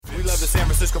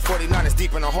Francisco 49ers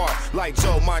deep in the heart. Like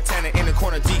Joe Montana in the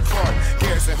corner, D. Clark.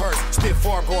 Garrison Hurst, stiff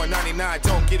farm going 99.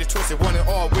 Don't get it twisted, one and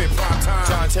all with prime time.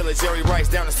 John Taylor, Jerry Rice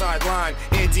down the sideline.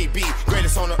 NDB,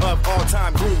 greatest owner of all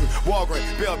time. Gruden,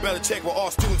 Walgren, Bill Belichick were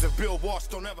all students of Bill Walsh.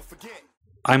 Don't ever forget.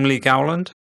 I'm Lee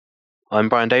Gowland. I'm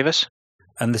Brian Davis.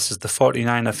 And this is the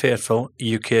 49er Faithful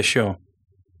UK show.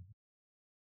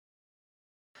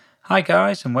 Hi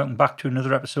guys, and welcome back to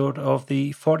another episode of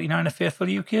the 49er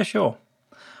Faithful UK show.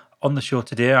 On the show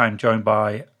today, I'm joined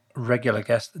by regular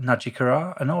guest Naji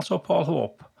Karar and also Paul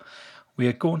Hope. We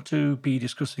are going to be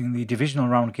discussing the divisional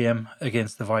round game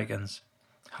against the Vikings.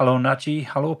 Hello Naji,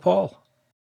 hello Paul.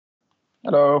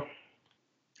 Hello.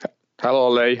 Hello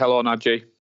Lee, hello Naji.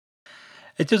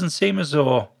 It doesn't seem as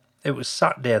though it was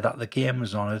Saturday that the game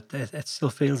was on. It still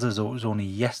feels as though it was only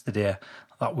yesterday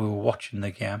that we were watching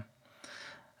the game.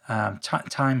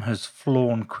 Time has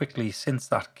flown quickly since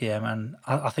that game, and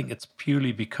I think it's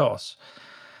purely because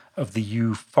of the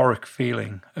euphoric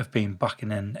feeling of being back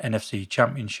in an NFC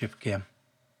Championship game.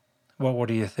 What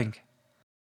do you think?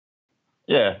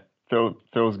 Yeah,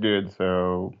 feels good.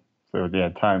 So yeah,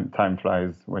 time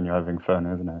flies when you're having fun,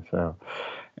 isn't it? So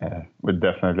yeah, we're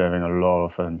definitely having a lot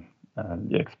of fun at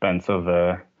the expense of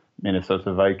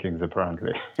Minnesota Vikings,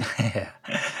 apparently.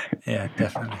 yeah,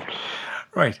 definitely.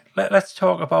 Right, let's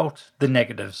talk about the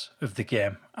negatives of the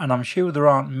game. And I'm sure there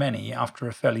aren't many after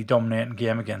a fairly dominating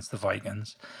game against the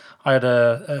Vikings. I had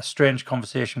a strange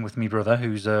conversation with my brother,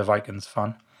 who's a Vikings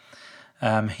fan.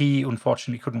 He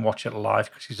unfortunately couldn't watch it live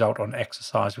because he's out on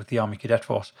exercise with the Army Cadet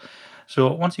Force.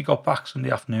 So once he got back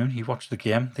Sunday afternoon, he watched the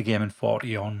game in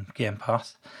 40 on Game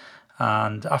Pass.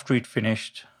 And after he'd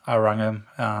finished, I rang him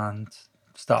and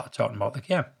started talking about the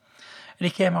game. And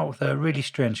he came out with a really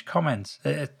strange comment.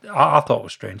 I thought it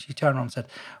was strange. He turned around and said,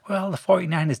 well, the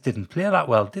 49ers didn't play that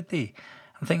well, did they?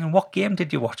 I'm thinking, what game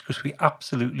did you watch? Because we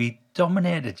absolutely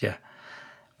dominated you.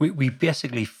 We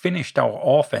basically finished our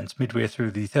offense midway through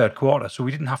the third quarter, so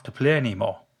we didn't have to play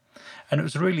anymore. And it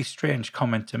was a really strange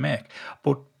comment to make.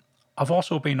 But I've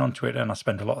also been on Twitter, and I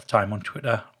spend a lot of time on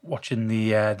Twitter watching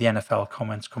the NFL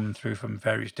comments coming through from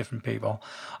various different people.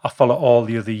 I follow all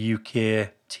the other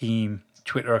UK team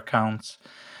Twitter accounts,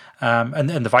 and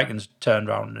the Vikings turned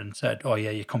around and said, oh yeah,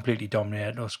 you completely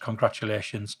dominated us,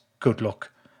 congratulations, good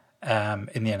luck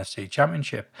in the NFC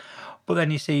Championship. But then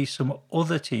you see some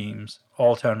other teams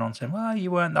all turn around saying, well,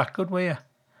 you weren't that good, were you?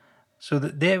 So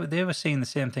that they were seeing the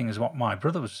same thing as what my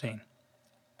brother was seeing,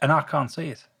 and I can't see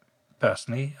it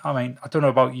personally. I mean, I don't know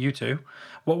about you two.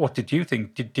 What did you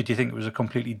think? Did you think it was a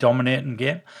completely dominating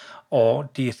game, or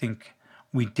do you think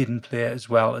we didn't play as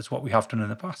well as what we have done in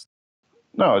the past?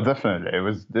 No, definitely.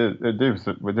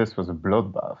 This was a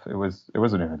bloodbath. It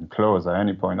wasn't even close at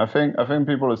any point. I think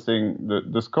people are seeing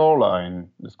the scoreline,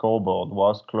 the scoreboard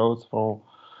was close for,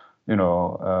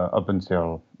 up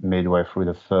until midway through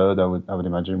the third. I would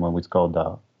imagine when we scored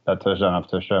that touchdown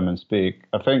after Sherman speak.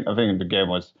 I think the game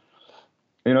was,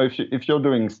 if you're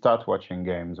doing stat watching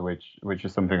games, which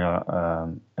is something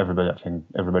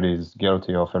everybody is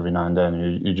guilty of every now and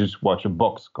then. You just watch a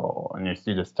box score and you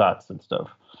see the stats and stuff.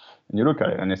 And you look at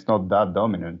it, and it's not that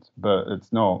dominant, but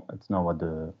it's not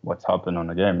what's happened on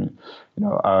the game.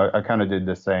 I kind of did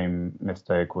the same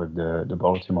mistake with the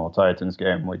Baltimore Titans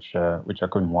game, which I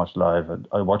couldn't watch live.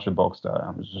 I watched the box score.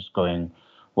 I was just going,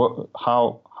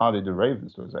 how did the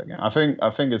Ravens lose that game? I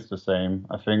think it's the same.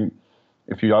 I think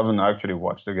if you haven't actually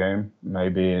watched the game,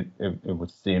 maybe it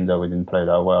would seem that we didn't play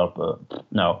that well, but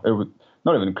no, it was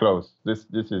not even close. This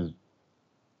is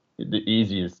the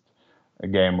easiest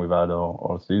game we've had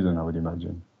all season, I would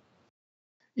imagine.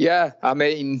 Yeah, I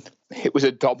mean, it was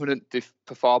a dominant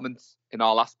performance in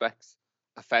all aspects.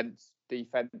 Offense,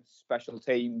 defense, special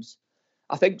teams.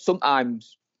 I think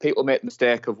sometimes people make the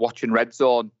mistake of watching Red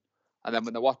Zone, and then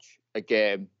when they watch a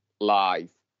game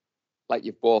live, like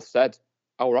you've both said,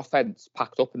 our offense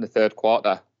packed up in the third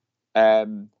quarter.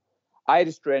 I had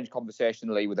a strange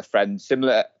conversation, Lee, with a friend,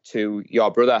 similar to your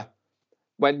brother.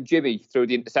 When Jimmy threw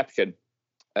the interception,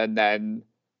 and then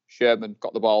Sherman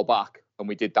got the ball back and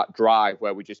we did that drive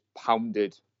where we just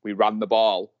we ran the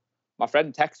ball. My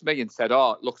friend texted me and said,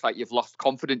 oh, it looks like you've lost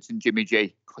confidence in Jimmy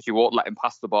G because you won't let him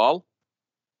pass the ball.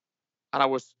 And I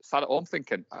was sat at home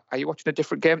thinking, are you watching a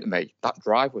different game to me? That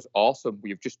drive was awesome.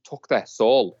 We've just took their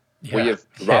soul. We have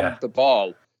rammed the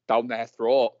ball down their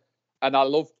throat. And I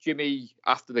loved Jimmy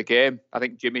after the game. I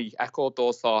think Jimmy echoed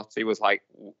those thoughts. He was like,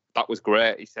 that was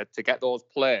great. He said to get those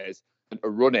plays and to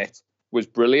run it was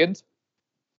brilliant.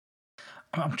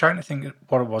 I'm trying to think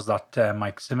what it was that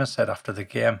Mike Zimmer said after the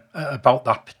game about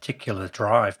that particular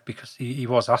drive, because he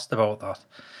was asked about that.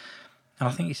 And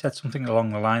I think he said something along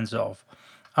the lines of,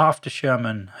 After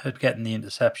Sherman had gotten the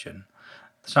interception,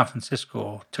 San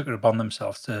Francisco took it upon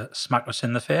themselves to smack us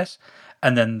in the face,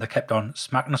 and then they kept on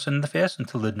smacking us in the face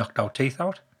until they'd knocked our teeth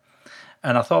out.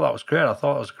 And I thought that was great. I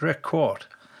thought it was a great quote.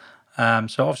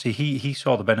 So obviously he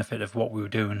saw the benefit of what we were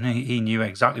doing. He knew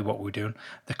exactly what we were doing.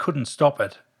 They couldn't stop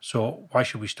it. So why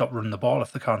should we stop running the ball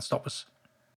if they can't stop us?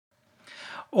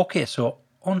 Okay, so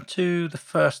on to the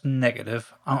first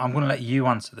negative. I'm going to let you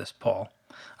answer this, Paul.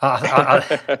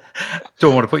 I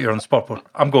don't want to put you on the spot, but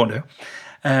I'm going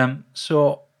to.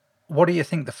 So what do you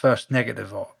think the first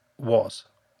negative was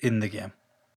in the game?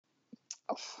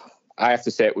 I have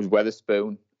to say it was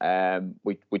Weatherspoon.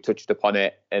 We touched upon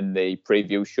it in the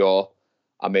preview show.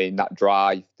 I mean, that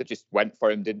drive, they just went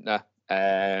for him, didn't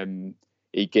they?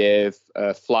 He gave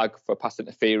a flag for pass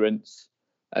interference,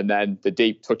 and then the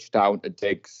deep touchdown to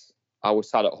Diggs. I was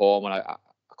sat at home and I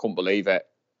couldn't believe it.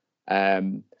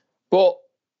 But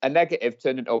a negative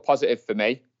turned into a positive for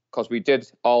me, because we did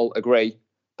all agree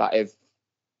that if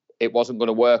it wasn't going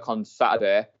to work on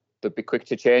Saturday, they'd be quick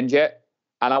to change it.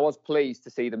 And I was pleased to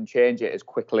see them change it as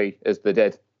quickly as they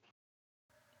did.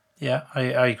 Yeah,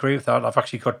 I agree with that. I've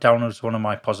actually got down as one of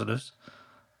my positives.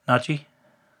 Najee?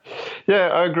 Yeah,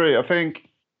 I agree. I think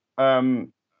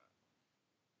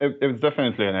it was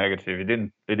definitely a negative. He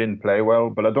didn't play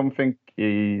well, but I don't think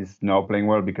he's not playing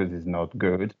well because he's not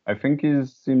good. I think he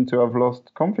seemed to have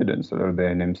lost confidence a little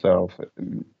bit in himself.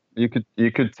 You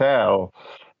could tell,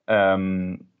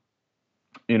 after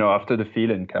the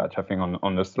Thielen catch, I think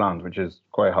on the slant, which is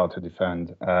quite hard to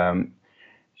defend.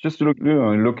 Just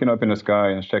looking up in the sky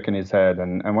and shaking his head,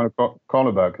 and when a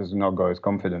cornerback has not got his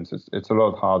confidence, it's a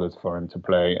lot harder for him to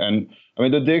play. And I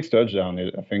mean, the Diggs touchdown,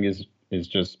 I think is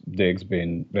just Diggs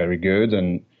being very good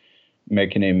and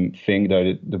making him think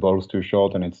that the ball's too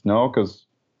short, and it's not, because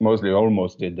Mosley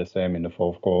almost did the same in the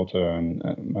fourth quarter and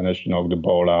managed to knock the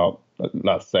ball out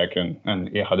last second, and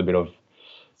he had a bit of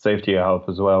safety help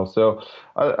as well. So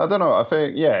I don't know. I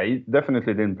think, yeah, he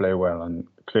definitely didn't play well and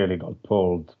clearly got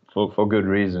pulled for good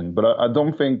reason. But I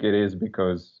don't think it is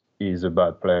because he's a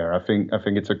bad player. I think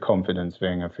it's a confidence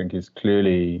thing. I think he's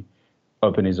clearly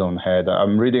up in his own head.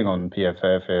 I'm reading on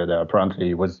PFF here that apparently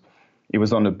he was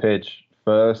on the pitch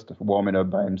first, warming up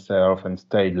by himself, and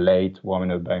stayed late,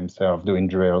 warming up by himself, doing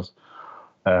drills,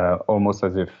 almost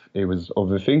as if he was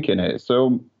overthinking it.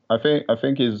 So I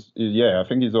think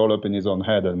he's all up in his own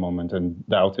head at the moment and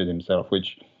doubted himself,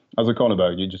 which as a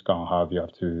cornerback you just can't have. You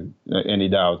have to any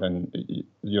doubt, and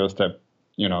you're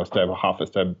half a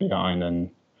step behind, and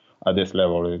at this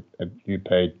level you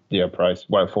pay the price.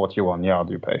 Well, 41 yard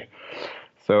you pay.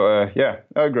 So I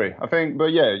agree. I think,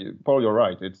 but yeah, Paul, you're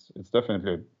right. It's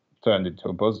definitely turned into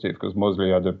a positive because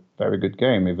Mosley had a very good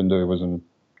game, even though he wasn't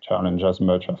challenged as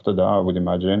much after that, I would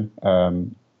imagine.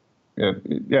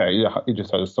 He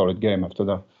just had a solid game after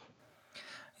that.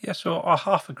 Yeah, so I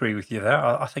half agree with you there.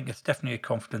 I think it's definitely a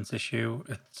confidence issue.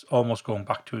 It's almost going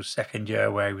back to his second year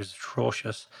where he was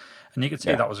atrocious, and you could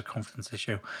say that was a confidence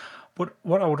issue. But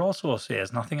what I would also say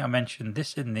is, and I think I mentioned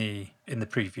this in the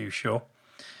preview show,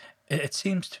 it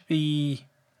seems to be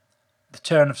the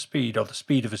turn of speed or the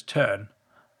speed of his turn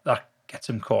that gets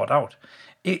him caught out.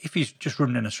 If he's just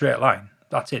running in a straight line,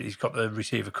 that's it. He's got the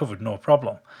receiver covered, no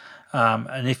problem.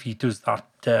 And if he does that,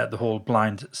 the whole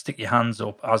blind stick your hands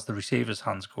up as the receiver's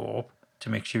hands go up to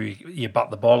make sure you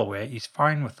bat the ball away, he's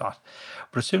fine with that.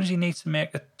 But as soon as he needs to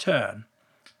make a turn,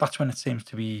 that's when it seems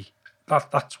to be,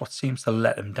 that's what seems to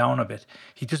let him down a bit.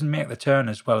 He doesn't make the turn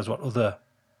as well as what other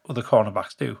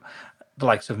cornerbacks do. The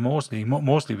likes of Mosley.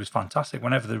 Mosley was fantastic.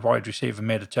 Whenever the wide receiver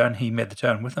made a turn, he made the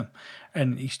turn with him.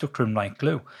 And he stuck to him like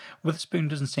glue. Witherspoon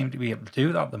doesn't seem to be able to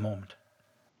do that at the moment.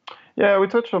 Yeah, we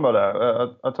touched about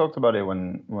that. I talked about it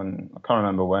when I can't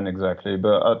remember when exactly,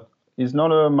 but he's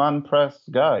not a man press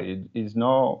guy. He's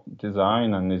not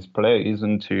designed, and his play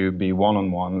isn't to be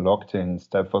one-on-one, locked in,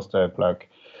 step for step, like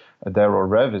a Darrell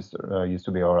Revis used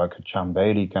to be, or like a Champ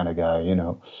Bailey kind of guy.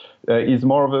 He's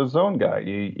more of a zone guy.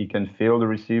 He can feel the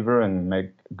receiver and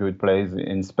make good plays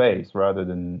in space rather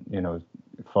than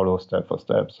follow step for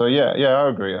step. So yeah, I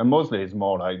agree. And Mosley is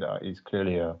more like that. He's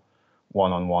clearly a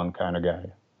one-on-one kind of guy.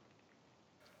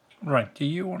 Right. Do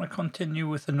you want to continue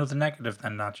with another negative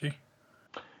then, Najee?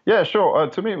 Yeah, sure.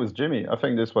 To me, it was Jimmy. I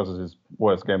think this was his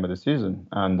worst game of the season.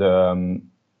 And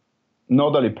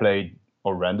not that he played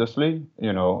horrendously.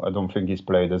 I don't think he's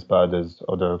played as bad as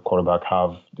other quarterbacks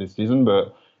have this season.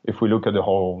 But if we look at the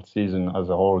whole season as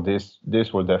a whole, this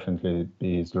will definitely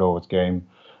be his lowest game.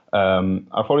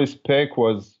 I thought his pick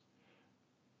was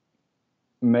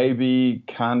maybe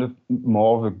kind of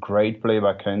more of a great play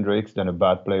by Kendricks than a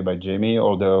bad play by Jimmy,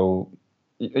 although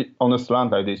on a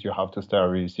slant like this, you have to stare at a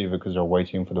receiver because you're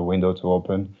waiting for the window to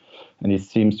open, and he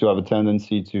seems to have a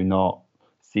tendency to not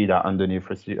see that underneath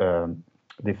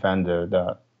defender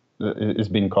that is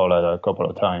being called out a couple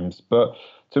of times. But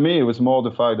to me, it was more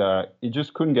the fact that he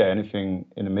just couldn't get anything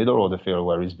in the middle of the field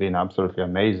where he's been absolutely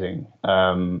amazing.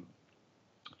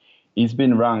 He's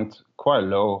been ranked quite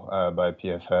low by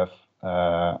PFF.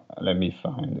 Let me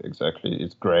find exactly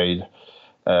his grade.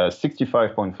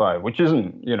 65.5, which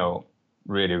isn't,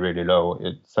 really, really low.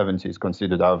 70 is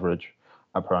considered average,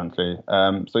 apparently.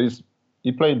 So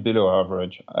he played below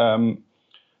average.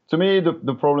 To me,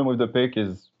 the problem with the pick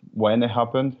is when it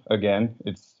happened. Again,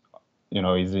 it's,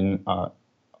 he's in our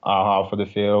half of the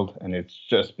field, and it's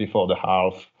just before the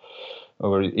half.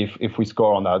 Or if we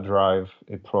score on that drive,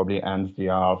 it probably ends the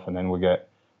half, and then we get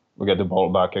the ball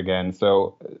back again.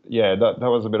 So yeah, that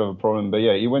was a bit of a problem. But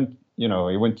yeah, he went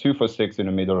 2 for 6 in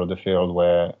the middle of the field,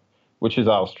 which is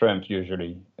our strength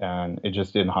usually, and it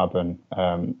just didn't happen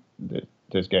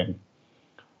this game.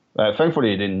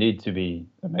 Thankfully, it didn't need to be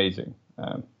amazing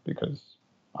because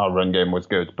our run game was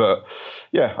good. But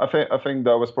yeah, I think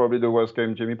that was probably the worst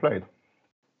game Jimmy played.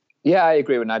 Yeah, I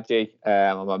agree with Nadji.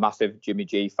 I'm a massive Jimmy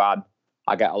G fan.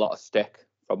 I get a lot of stick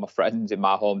from my friends in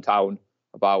my hometown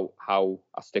about how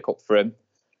I stick up for him.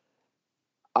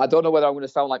 I don't know whether I'm going to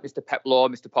sound like Mr. Peplow,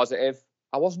 Mr. Positive.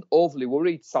 I wasn't overly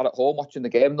worried sat at home watching the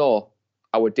game, though.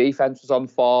 Our defence was on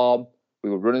form. We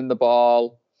were running the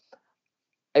ball.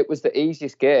 It was the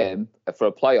easiest game for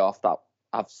a playoff that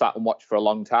I've sat and watched for a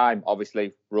long time.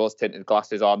 Obviously, rose-tinted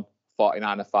glasses on,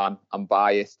 49er fan, I'm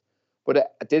biased.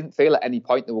 But I didn't feel at any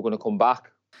point that we're going to come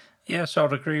back. Yeah, so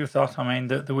I'd agree with that. I mean,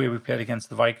 the way we played against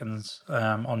the Vikings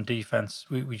on defence,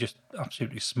 we just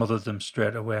absolutely smothered them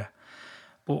straight away.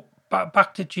 But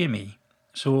back to Jimmy.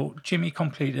 So Jimmy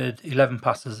completed 11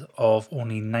 passes of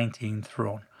only 19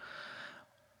 thrown.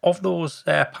 Of those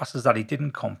passes that he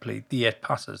didn't complete, the 8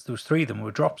 passes, there was 3 of them were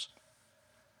drops.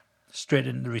 Straight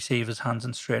into the receiver's hands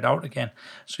and straight out again.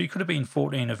 So he could have been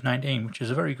 14 of 19, which is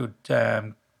a very good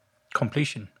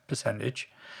completion percentage.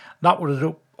 That would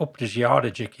have upped his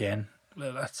yardage again.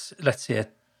 Let's say,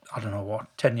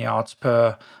 10 yards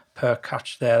per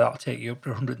catch there. That'll take you up to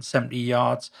 170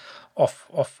 yards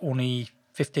off only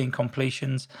 15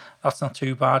 completions. That's not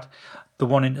too bad. The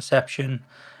 1 interception,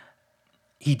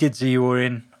 he did zero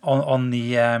in on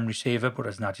the receiver, but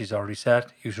as Nadji's already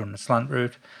said, he was running a slant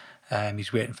route.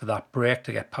 He's waiting for that break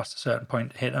to get past a certain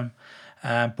point to hit him.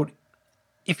 But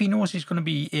if he knows he's going to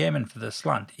be aiming for the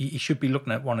slant, he should be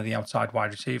looking at one of the outside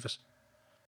wide receivers.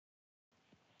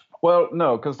 Well,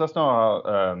 no, because that's not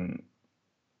how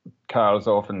Kyle's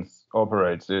offense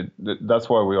operates. That's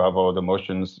why we have all the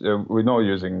motions. We're not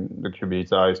using the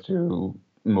QB's eyes to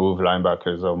move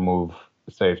linebackers or move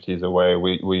safeties away.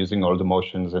 We're using all the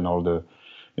motions and all the,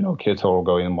 Kittle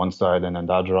going on one side and then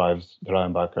that drives the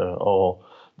linebacker, or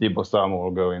Deebo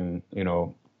Samuel going,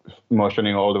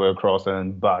 motioning all the way across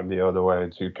and back the other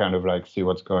way to kind of like see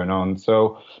what's going on.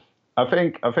 So I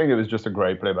think it was just a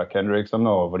great play by Kendricks. I'm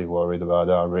not overly worried about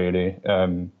that, really.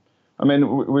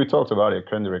 We talked about it.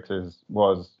 Kendricks is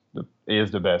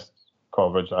the best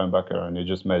coverage linebacker, and he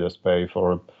just made us pay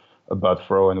for a bad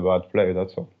throw and a bad play.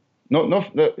 That's all. We're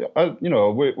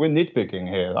nitpicking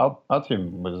here. Our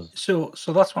team was so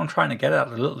that's what I'm trying to get at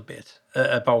a little bit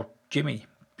about Jimmy,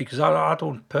 because I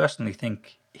don't personally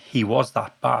think he was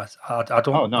that bad. I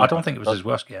don't think it was his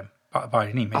worst game by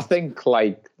any means. I think,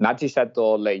 like Nadji said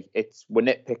though, Lee, we're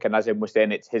nitpicking as in we're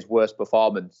saying it's his worst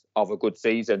performance of a good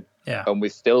season. Yeah. And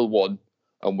we've still won,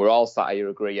 and we're all sat here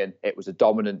agreeing it was a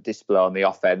dominant display on the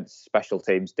offense, special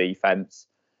teams, defense,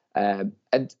 and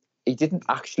he didn't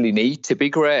actually need to be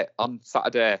great on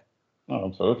Saturday. Oh,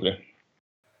 absolutely.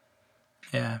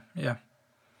 Yeah.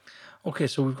 Okay,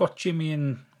 so we've got Jimmy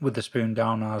in Witherspoon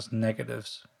down as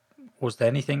negatives. Was there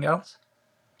anything else?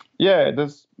 Yeah,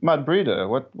 there's Matt Breida.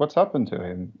 What's happened to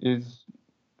him? He's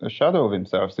a shadow of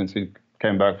himself since he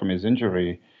came back from his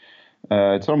injury.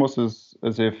 It's almost as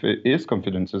if his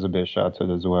confidence is a bit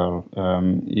shattered as well.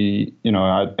 He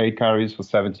had 8 carries for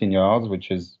 17 yards,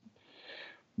 which is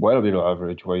well below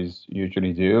average, what he's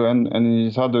usually do. And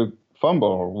he's had a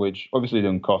fumble, which obviously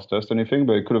didn't cost us anything,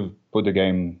 but it could have put the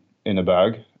game in a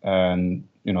bag. And,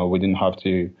 we didn't have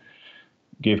to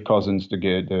give Cousins to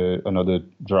get another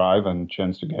drive and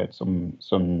chance to get some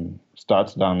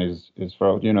stats down his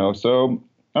throat, So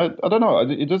I don't know.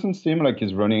 It doesn't seem like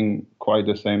he's running quite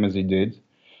the same as he did.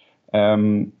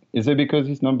 Is it because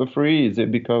he's number 3? Is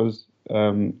it because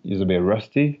he's a bit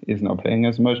rusty? He's not playing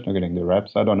as much, not getting the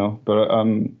reps? I don't know. But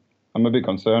I'm a bit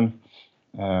concerned.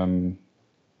 What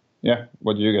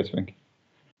do you guys think?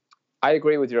 I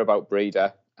agree with you about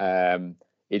Breida.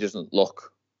 He doesn't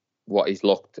look what he's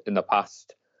looked in the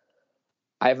past.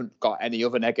 I haven't got any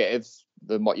other negatives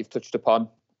than what you've touched upon.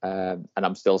 And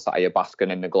I'm still sat here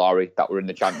basking in the glory that we're in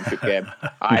the championship game.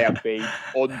 I have been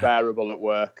unbearable at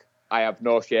work. I have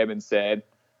no shame in saying.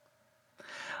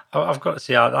 I've got to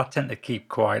say, I tend to keep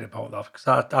quiet about that because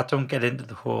I don't get into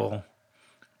the whole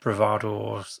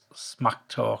bravado, smack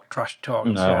talk, trash talk.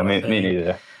 No, me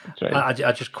neither. I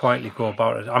just quietly go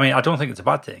about it. I mean, I don't think it's a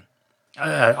bad thing.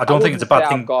 I don't think it's a bad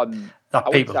thing that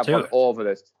people do it.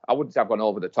 I wouldn't say I've gone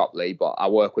over the top, Lee, but I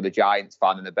work with a Giants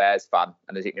fan and a Bears fan.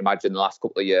 And as you can imagine, the last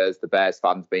couple of years, the Bears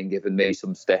fan's been giving me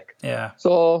some stick. Yeah.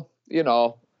 So, you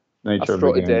know, nature I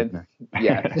strutted in.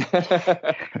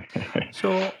 Yeah.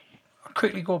 So, I'll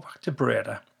quickly go back to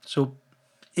Breda. So,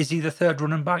 is he the third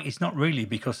running back? He's not really,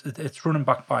 because it's running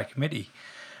back by committee.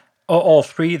 All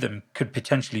three of them could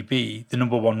potentially be the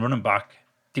number one running back,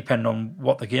 depending on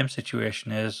what the game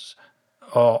situation is,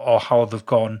 or how they've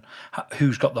gone,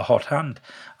 who's got the hot hand.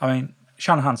 I mean,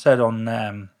 Shanahan said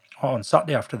on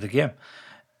Saturday after the game,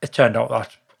 it turned out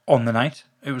that on the night,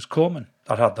 it was Coleman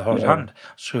that had the hot hand.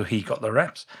 So he got the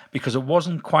reps because it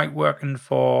wasn't quite working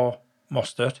for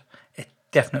Mostert. It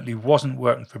definitely wasn't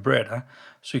working for Breda.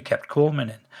 So he kept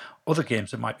Coleman in. Other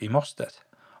games, it might be Mostert.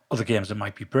 Other games, it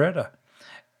might be Breda.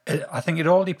 I think it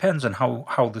all depends on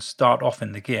how they start off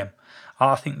in the game.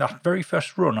 I think that very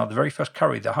first run or the very first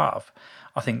carry they have,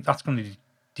 I think that's going to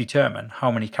determine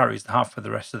how many carries they have for the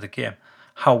rest of the game,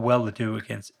 how well they do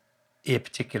against a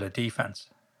particular defense.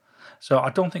 So I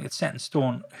don't think it's set in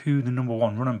stone who the number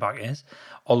one running back is,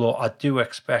 although I do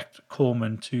expect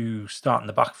Coleman to start in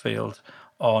the backfield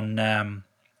on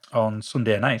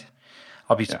Sunday night.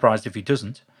 I'll be surprised if he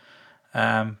doesn't.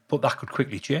 But that could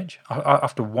quickly change.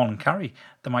 After one carry,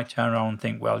 they might turn around and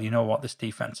think, well, you know what, this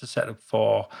defense is set up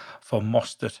for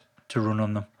Mostert to run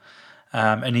on them.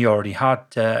 And he already had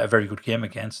a very good game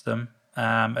against them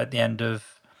at the end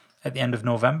of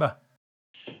November.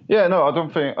 Yeah, no, I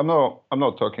don't think I'm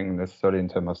not talking necessarily in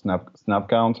terms of snap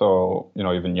count or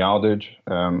even yardage.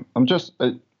 I'm just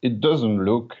it doesn't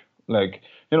look like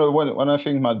when I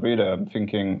think Matt Breida, I'm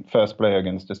thinking first play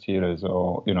against the Steelers,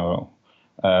 or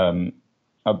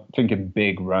I'm thinking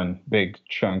big run, big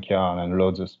chunk yard and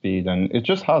loads of speed, and it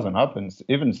just hasn't happened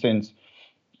even since.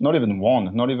 Not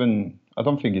even I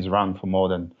don't think he's run for more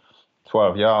than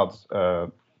 12 yards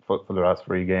for the last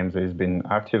 3 games. He's been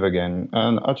active again,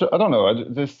 and I don't know.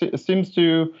 It seems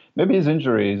to, maybe his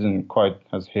injury isn't quite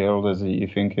as healed as you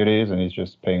think it is, and he's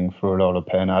just paying through a lot of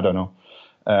pain. I don't know.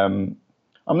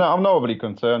 I'm not overly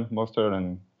concerned.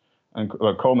 Mostert and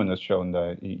Coleman has shown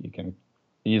that he can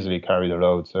easily carry the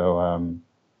load, so I'm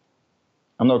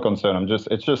not concerned.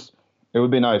 It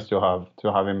would be nice to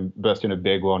have him burst in a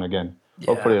big one again. Yeah.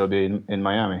 Hopefully it'll be in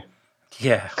Miami.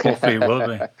 Yeah, hopefully it will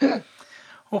be.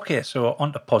 Okay, so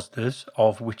on to positives,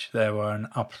 of which there were an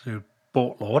absolute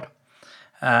boatload.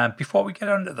 Before we get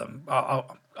onto them,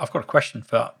 I've got a question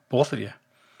for both of you.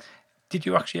 Did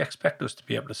you actually expect us to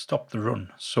be able to stop the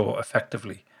run so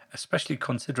effectively, especially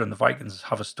considering the Vikings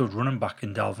have a stud running back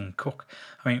in Dalvin Cook?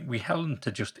 I mean, we held them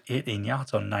to just 18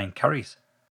 yards on 9 carries.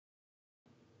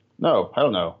 No, hell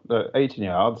no. 18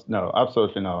 yards? No,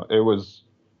 absolutely no. It was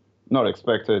not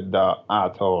expected that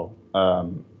at all.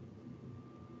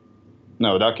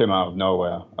 No, that came out of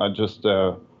nowhere. I'm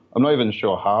not even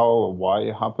sure how or why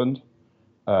it happened.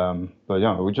 But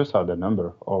yeah, we just had the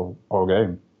number all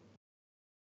game.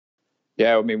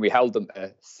 Yeah, I mean, we held them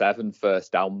to 7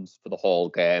 first downs for the whole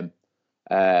game.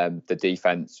 The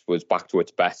defense was back to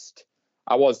its best.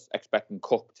 I was expecting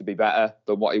Cook to be better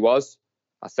than what he was.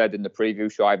 I said in the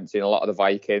preview show I haven't seen a lot of the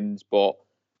Vikings, but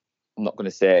I'm not going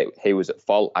to say he was at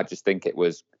fault. I just think it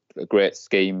was a great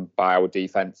scheme by our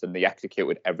defense, and they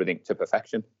executed everything to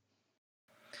perfection.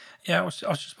 Yeah, I was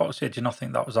just about to say, do you not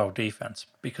think that was our defense?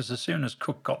 Because as soon as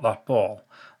Cook got that ball,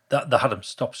 they had him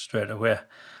stopped straight away.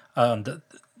 And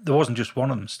there wasn't just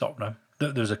one of them stopping him.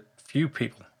 There was a few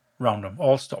people around him,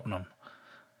 all stopping him.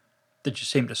 They just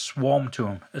seemed to swarm to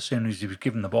him as soon as he was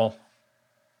given the ball.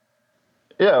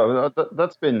 Yeah,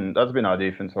 that's been our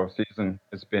defense all season.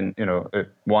 It's been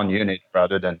one unit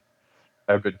rather than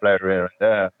a good player here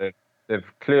and there. They've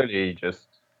clearly just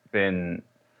been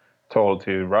told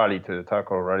to rally to the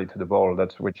tackle, rally to the ball.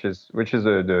 Which is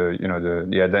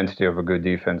the identity of a good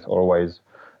defense always.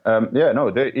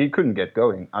 He couldn't get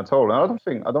going at all. And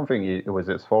I don't think it was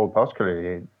his fault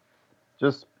particularly.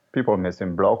 Just people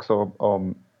missing blocks or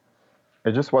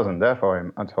it just wasn't there for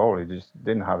him at all. He just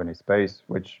didn't have any space,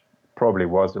 which probably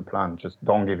was the plan. Just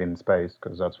don't give him space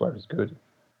because that's where he's good.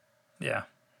 Yeah.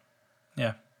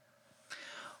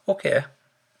 Okay,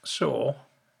 so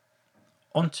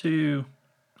on to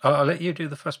I'll let you do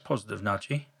the first positive,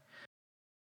 Najee.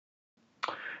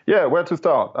 Yeah, where to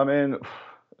start? I mean,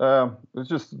 it's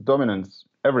just dominance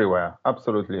everywhere,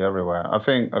 absolutely everywhere. I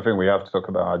think we have to talk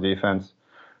about our defense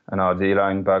and our D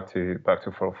line back to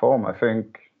full form. I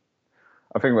think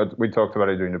what we talked about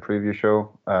it during the preview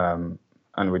show,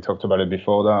 and we talked about it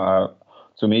before that.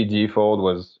 To me, Dee Ford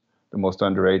was the most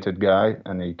underrated guy,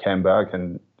 and he came back,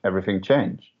 and everything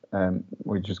changed.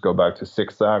 We just go back to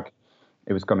 6 sacks.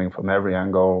 It was coming from every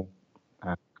angle,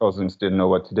 and Cousins didn't know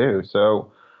what to do.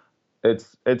 So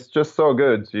it's just so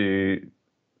good to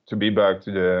be back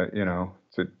to the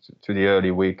to the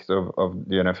early weeks of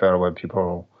the NFL where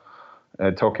people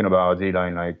talking about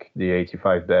D-line like the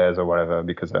 85 Bears or whatever,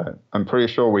 because I'm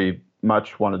pretty sure we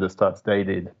matched one of the stats they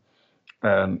did.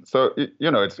 So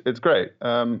it's great.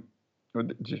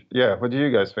 What do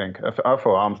you guys think? I thought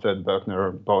Armstead,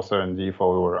 Buckner, Bosa, and Dee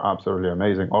Ford were absolutely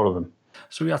amazing, all of them.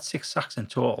 So we had 6 sacks in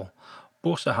total.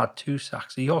 Bosa had 2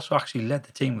 sacks. He also actually led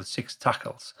the team with 6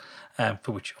 tackles,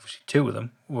 for which obviously 2 of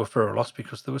them were for a loss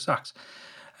because there were sacks.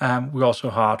 We also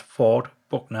had Ford,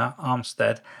 Buckner,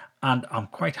 Armstead, and I'm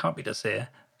quite happy to say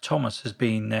Thomas has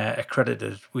been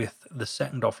accredited with the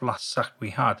second off last sack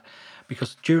we had,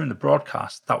 because during the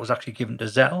broadcast that was actually given to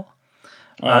Zettel.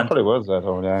 I thought it was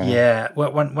Zettel, yeah. Yeah,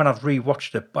 when I've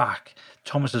rewatched it back,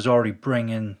 Thomas is already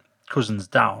bringing Cousins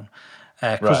down.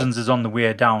 Cousins is on the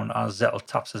way down as Zettel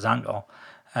taps his ankle.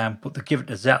 But they give it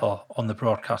to Zettel on the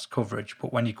broadcast coverage.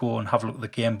 But when you go and have a look at the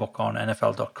game book on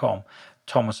NFL.com,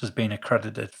 Thomas has been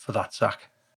accredited for that sack.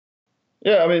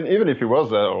 Yeah, I mean, even if he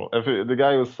was Zettel, the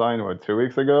guy was signed 2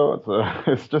 weeks ago,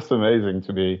 it's just amazing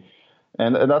to be,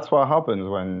 and that's what happens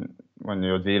when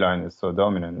your D line is so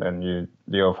dominant and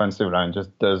the offensive line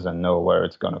just doesn't know where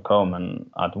it's going to come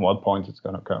and at what point it's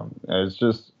going to come. It's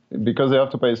just because they have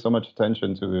to pay so much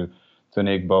attention to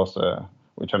Nick Bosa,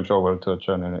 which I'm sure we'll touch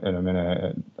on in a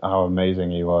minute, how amazing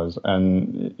he was.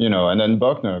 And, and then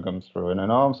Buckner comes through and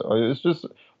then Arms. It's just,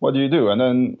 what do you do? And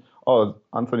then,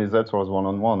 Anthony Zettel is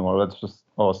one-on-one.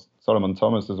 Well, Solomon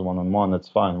Thomas is one-on-one. That's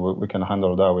fine. We can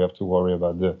handle that. We have to worry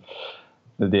about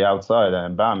the outside,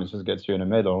 and bam, it just gets you in the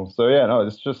middle. So, yeah, no,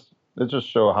 it just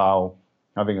show how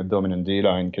having a dominant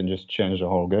D-line can just change the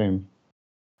whole game.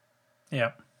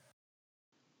 Yeah.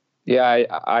 Yeah,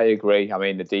 I agree. I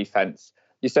mean, the defense,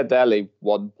 you said earlier,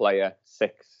 1 player,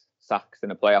 6 sacks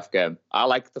in a playoff game. I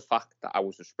like the fact that I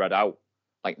was spread out.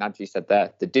 Like Najee said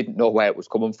there, they didn't know where it was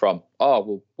coming from.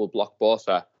 Oh, we'll block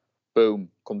Bosa. Boom,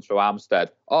 come through Armstead.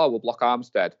 Oh, we'll block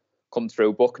Armstead. Come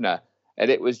through Buckner. And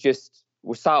it was just,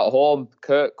 we sat at home,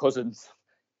 Kirk Cousins,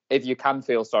 if you can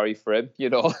feel sorry for him,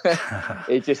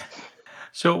 it just...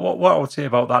 So what I would say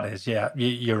about that is, yeah,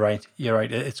 you're right. You're right.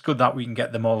 It's good that we can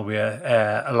get them all the way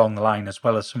along the line, as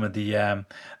well as some of the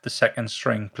second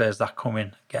string players that come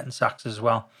in getting sacks as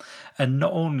well. And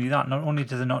not only that, not only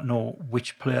do they not know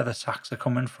which player the sacks are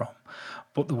coming from,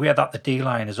 but the way that the D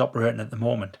line is operating at the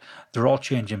moment, they're all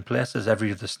changing places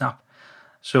every other snap.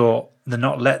 So they're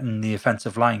not letting the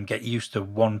offensive line get used to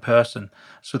one person,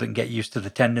 so they can get used to the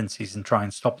tendencies and try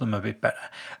and stop them a bit better.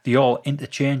 They're all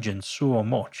interchanging so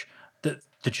much that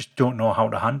they just don't know how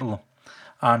to handle them.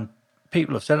 And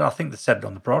people have said it, I think they said it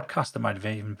on the broadcast, there might have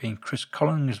even been Chris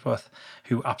Collinsworth,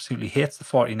 who absolutely hates the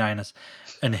 49ers,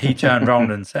 and he turned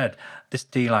around and said, this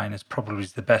D-line is probably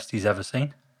the best he's ever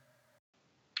seen.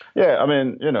 Yeah, I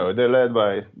mean, they're led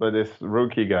by this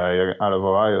rookie guy out of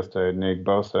Ohio State, Nick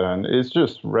Bosa, and he's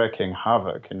just wreaking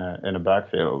havoc in a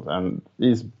backfield. And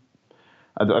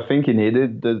I think he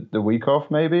needed the week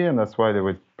off maybe, and that's why they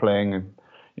were playing,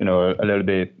 a little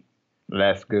bit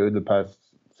less good the past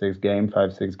 5-6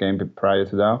 games prior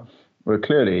to that. But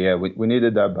clearly, yeah, we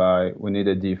needed that bye. We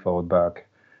needed Dee Ford back,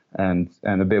 and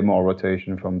a bit more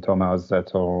rotation from Thomas,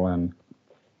 Zettel, and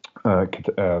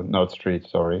Nod Street.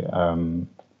 Sorry.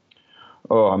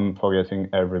 I'm forgetting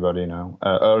everybody now.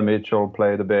 Earl Mitchell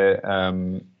played a bit.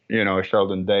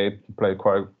 Sheldon Day played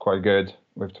quite good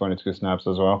with 22 snaps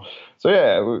as well. So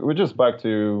yeah, we're just back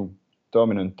to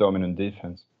dominant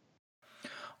defense.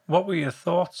 What were your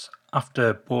thoughts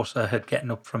after Bosa had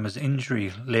gotten up from his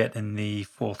injury late in the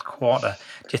fourth quarter?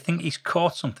 Do you think he's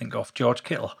caught something off George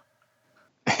Kittle?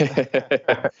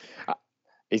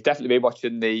 He's definitely been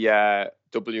watching the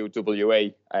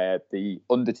WWE. The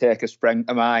Undertaker sprang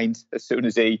to mind as soon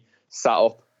as he sat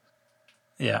up.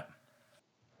 Yeah.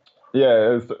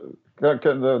 Yeah, that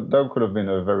could have been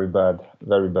a very bad,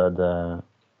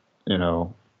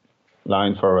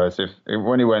 line for us. If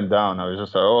when he went down, I was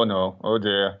just like, oh no, oh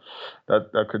dear,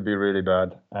 that could be really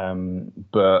bad.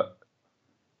 But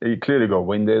he clearly got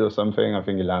winded or something. I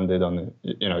think he landed on,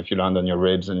 if you land on your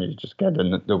ribs and you just get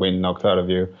the wind knocked out of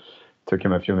you, took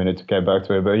him a few minutes to get back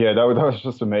to it. But yeah, that was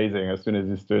just amazing. As soon as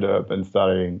he stood up and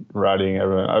started rallying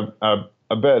everyone,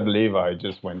 I bet Levi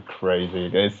just went crazy.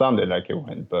 It sounded like it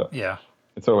went, but yeah,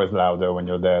 it's always louder when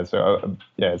you're there. So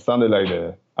yeah, it sounded like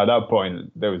at that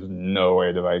point there was no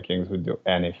way the Vikings would do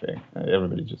anything.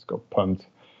 Everybody just got pumped.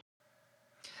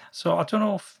 So I don't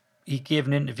know if he gave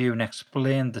an interview and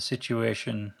explained the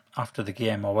situation after the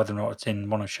game, or whether or not it's in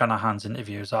one of Shanahan's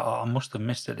interviews. I must have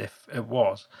missed it if it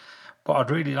was. But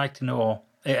I'd really like to know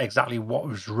exactly what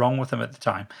was wrong with him at the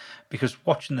time, because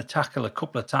watching the tackle a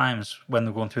couple of times when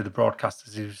they were going through the broadcast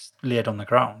as he was laid on the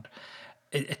ground,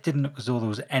 it didn't look as though there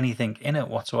was anything in it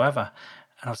whatsoever.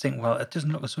 And I was thinking, well, it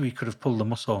doesn't look as though he could have pulled the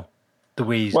muscle the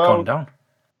way he's gone down.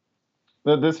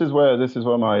 This is where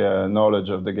my knowledge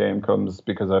of the game comes,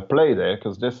 because I played it,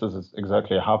 because this has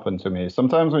exactly happened to me.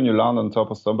 Sometimes when you land on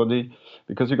top of somebody,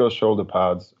 because you got shoulder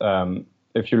pads,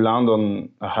 if you land on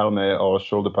a helmet or a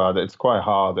shoulder pad, it's quite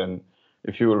hard. And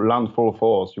if you land full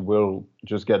force, you will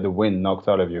just get the wind knocked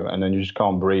out of you, and then you just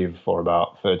can't breathe for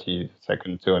about 30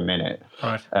 seconds to a minute.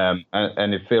 Right.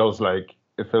 And it feels like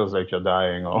you're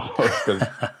dying, almost, because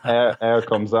air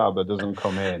comes out but doesn't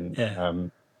come in. Yeah.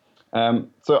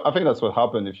 So I think that's what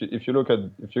happened. If you look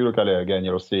at it again,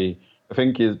 you'll see. I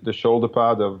think the shoulder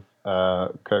pad of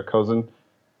Kirk Cousins,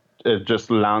 it just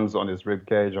lands on his rib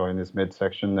cage or in his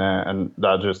midsection there, and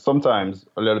that just sometimes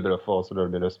a little bit of force, a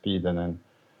little bit of speed, and then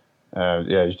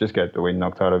you just get the wind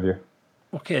knocked out of you.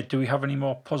 Okay, do we have any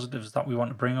more positives that we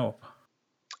want to bring up?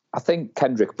 I think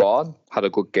Kendrick Bourne had a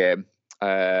good game.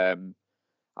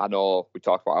 I know we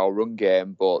talked about our run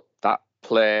game, but that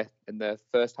play in the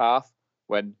first half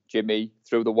when Jimmy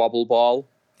threw the wobble ball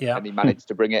and he managed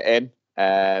to bring it in.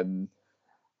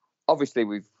 Obviously,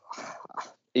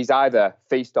 he's either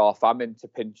feast or famine, to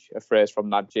pinch a phrase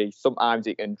from Najee. Sometimes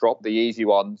he can drop the easy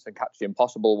ones and catch the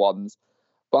impossible ones.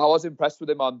 But I was impressed with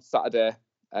him on Saturday.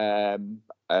 Ben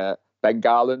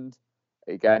Garland,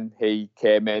 again, he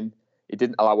came in. He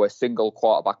didn't allow a single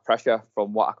quarterback pressure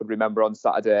from what I could remember on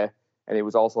Saturday. And he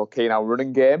was also keen on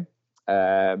running game.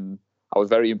 I was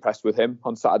very impressed with him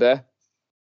on Saturday.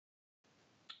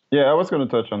 Yeah, I was going to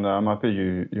touch on that. I'm happy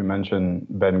you mentioned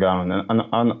Ben Garland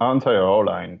and entire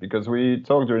O-line, because we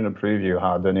talked during the preview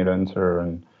how Daniel Hunter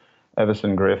and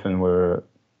Everson Griffin were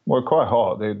quite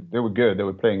hot. They were good. They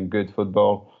were playing good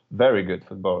football, very good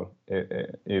football,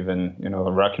 even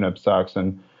racking up sacks,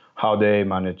 and how they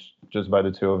managed just by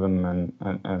the two of them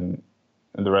and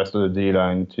the rest of the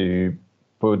D-line to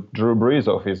put Drew Brees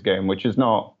off his game, which is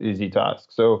not easy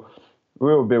task. So we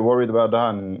were a bit worried about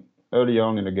that. And early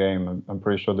on in the game, I'm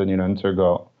pretty sure Daniel Hunter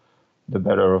got the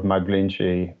better of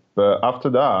McGlinchey. But after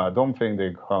that, I don't think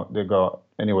they got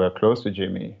anywhere close to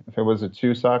Jimmy. I think it was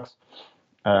 2 sacks.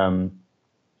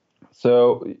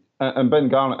 So Ben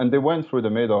Garland, and they went through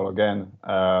the middle again,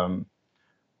 to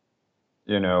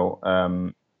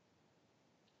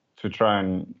try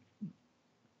and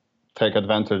take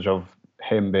advantage of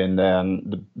him being there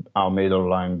and our middle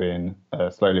line being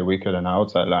slightly weaker than our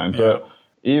outside line. Yeah. But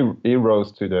he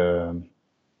rose to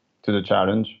the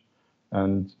challenge,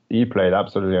 and he played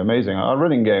absolutely amazing. Our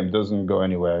running game doesn't go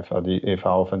anywhere if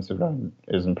our offensive line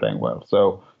isn't playing well.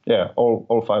 So yeah,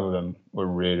 all 5 of them were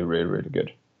really, really, really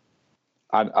good.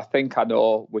 And I think I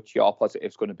know which your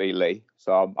positive's going to be, Lee.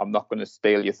 So I'm not going to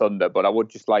steal your thunder, but I would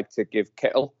just like to give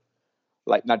Kittle,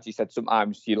 like Najee said,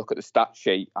 sometimes you look at the stat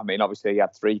sheet. I mean, obviously he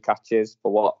had 3 catches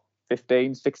for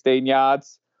 15, 16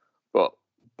 yards. But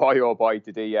boy, oh boy,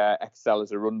 did he excel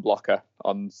as a run blocker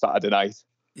on Saturday night.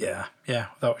 Yeah,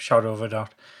 without a shadow of a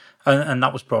doubt. And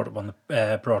that was brought up on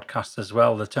the broadcast as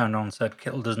well. They turned on and said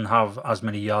Kittle doesn't have as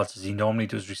many yards as he normally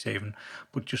does receiving,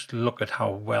 but just look at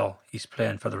how well he's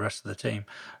playing for the rest of the team.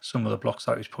 Some of the blocks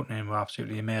that he's putting in were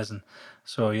absolutely amazing.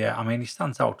 So yeah, I mean, he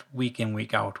stands out week in,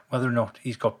 week out. Whether or not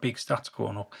he's got big stats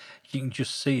going up, you can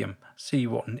just see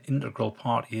what an integral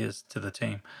part he is to the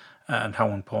team and how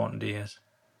important he is.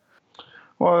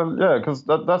 Well, yeah, because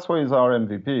that's why he's our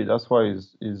MVP. That's why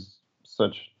he's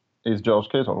George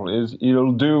Kittle.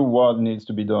 He'll do what needs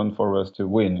to be done for us to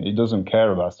win. He doesn't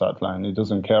care about stat line. He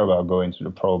doesn't care about going to the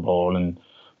Pro Bowl and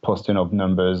posting up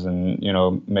numbers and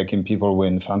making people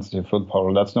win fantasy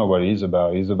football. That's not what he's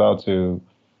about. He's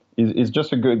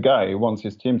just a good guy. He wants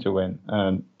his team to win,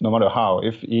 and no matter how,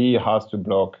 if he has to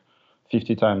block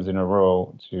 50 times in a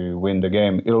row to win the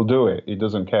game, he'll do it. He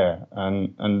doesn't care,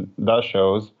 and that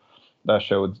showed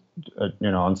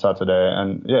on Saturday.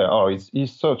 And yeah,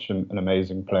 he's such an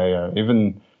amazing player,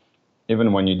 even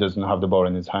when he doesn't have the ball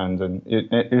in his hand, and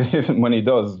even when he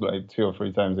does, like 2 or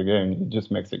 3 times a game, he just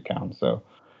makes it count. So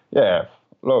yeah,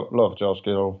 love Josh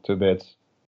Kittle to bits.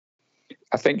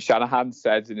 I think Shanahan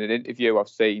said in an interview I've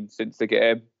seen since the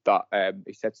game, that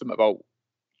he said something about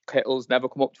Kittle's never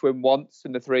come up to him once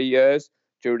in the 3 years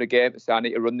during a game to say, I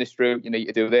need to run this route, you need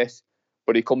to do this.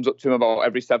 But he comes up to him about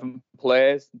every 7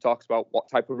 plays and talks about what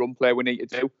type of run play we need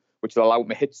to do, which will allow him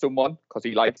to hit someone because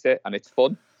he likes it and it's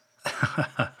fun.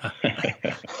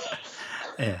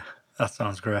 Yeah, that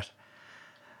sounds great.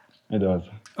 It does.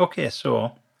 Okay,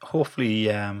 so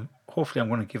hopefully I'm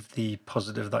going to give the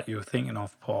positive that you were thinking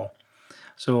of, Paul.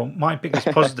 So my biggest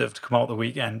positive to come out the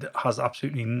weekend has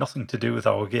absolutely nothing to do with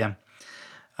our game.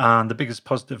 And the biggest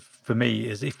positive for me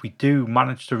is if we do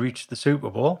manage to reach the Super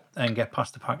Bowl and get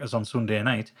past the Packers on Sunday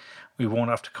night, we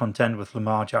won't have to contend with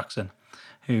Lamar Jackson,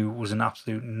 who was an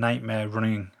absolute nightmare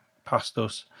running past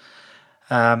us.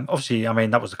 Obviously, I mean,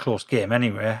 that was a close game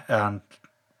anyway, and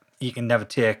you can never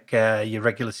take your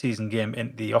regular season game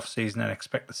into the off-season and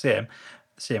expect the same.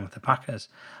 Same with the Packers.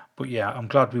 But yeah, I'm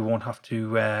glad we won't have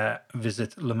to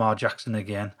visit Lamar Jackson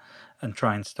again and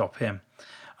try and stop him.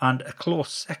 And a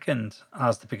close second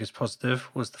as the biggest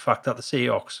positive was the fact that the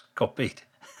Seahawks got beat.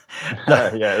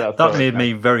 that made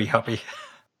me very happy.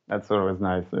 That's always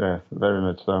nice. Yeah, very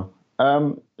much so.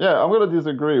 I'm going to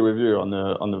disagree with you on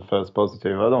the first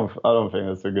positive. I don't think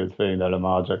it's a good thing that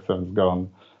Lamar Jackson's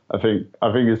gone. I think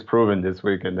it's proven this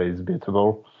weekend that he's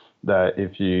beatable. That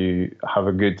if you have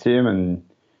a good team and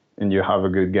you have a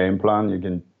good game plan, you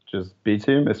can just beat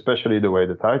him. Especially the way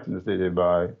the Titans did it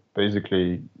by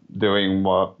basically doing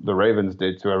what the Ravens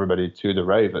did to everybody to the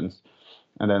Ravens,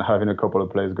 and then having a couple of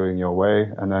plays going your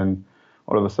way, and then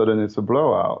all of a sudden it's a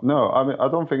blowout. No, I mean I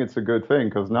don't think it's a good thing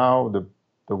because now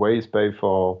the way is paid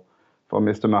for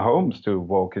Mr. Mahomes to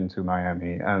walk into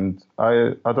Miami, and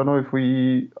I don't know if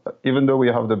we, even though we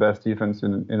have the best defense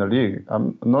in the league,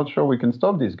 I'm not sure we can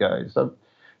stop these guys.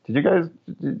 Did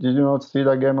you not see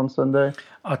that game on Sunday?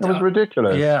 It was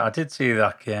ridiculous. Yeah, I did see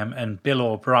that game, and Bill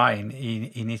O'Brien,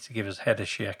 he needs to give his head a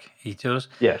shake. He does.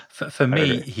 Yeah. For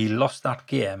me, he lost that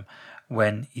game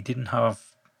when he didn't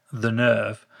have the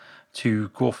nerve to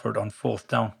go for it on 4th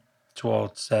down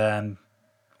towards,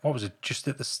 what was it, just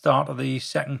at the start of the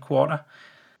second quarter?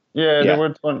 Yeah.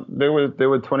 They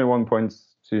were 21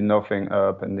 points to nothing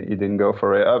up, and he didn't go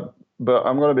for it. But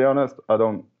I'm going to be honest,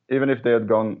 even if they had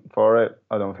gone for it,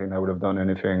 I don't think they would have done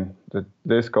anything.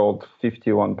 They scored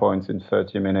 51 points in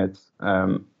 30 minutes.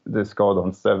 They scored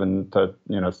on 7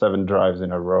 drives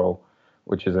in a row,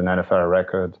 which is an NFL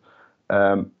record.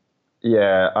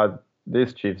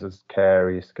 These Chiefs are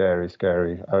scary, scary,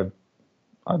 scary. I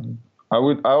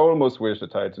almost wish the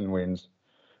Titans wins,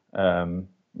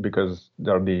 because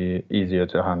they'll be easier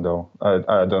to handle.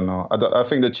 I don't know. I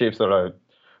think the Chiefs are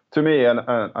to me, and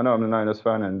I know I'm a Niners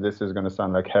fan, and this is going to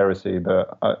sound like heresy,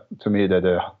 but to me, they're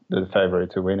the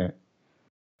favorite to win it.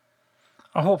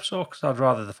 I hope so, because I'd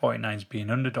rather the 49ers be an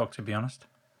underdog, to be honest.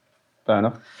 Fair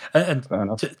enough. And fair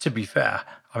enough. To be fair,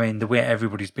 I mean, the way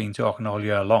everybody's been talking all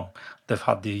year long, they've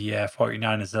had the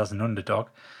 49ers as an underdog.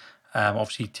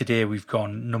 Obviously, today we've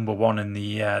gone number 1 in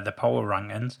the power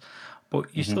rankings,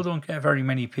 but you still don't get very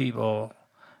many people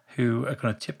who are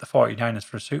going to tip the 49ers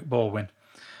for a Super Bowl win.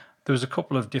 There was a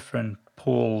couple of different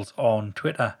polls on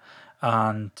Twitter,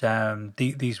 and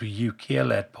these were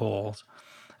UK-led polls.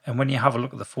 And when you have a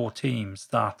look at the 4 teams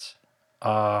that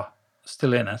are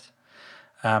still in it,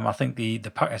 I think the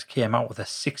Packers came out with a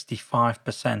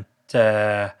 65%.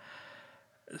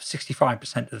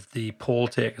 65% of the poll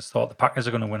takers thought the Packers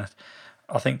are going to win it.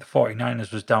 I think the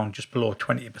 49ers was down just below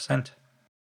 20%.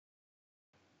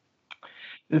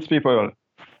 These people.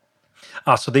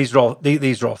 So these are all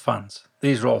fans.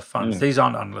 These are all fans. These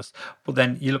aren't analysts. But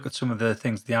then you look at some of the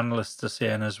things the analysts are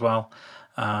saying as well,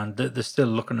 and they're still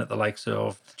looking at the likes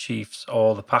of the Chiefs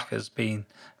or the Packers being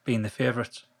the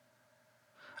favourites.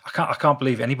 I can't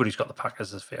believe anybody's got the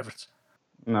Packers as favourites.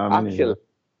 No,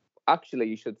 actually,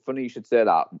 you should say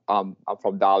that. I'm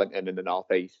from Darlington in the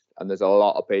northeast, and there's a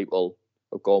lot of people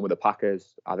who are going with the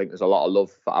Packers. I think there's a lot of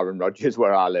love for Aaron Rodgers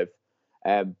where I live.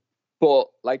 But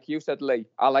like you said, Lee,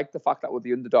 I like the fact that we're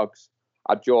the underdogs.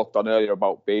 I joked on earlier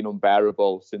about being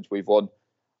unbearable since we've won,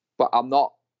 but I'm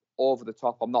not over the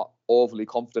top. I'm not overly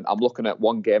confident. I'm looking at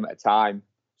one game at a time.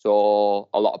 So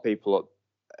a lot of people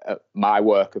at my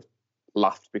work have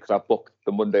laughed because I booked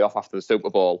the Monday off after the Super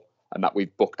Bowl and that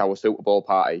we've booked our Super Bowl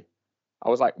party. I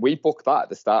was like, we booked that at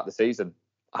the start of the season.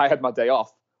 I had my day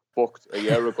off booked a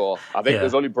year ago. I think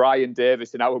there's only Brian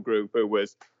Davis in our group who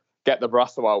was, get the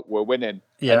brasso out, we're winning.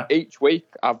 Yeah. And each week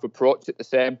I've approached it the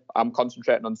same. I'm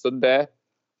concentrating on Sunday.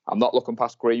 I'm not looking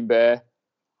past Green Bay.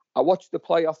 I watched the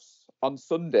playoffs on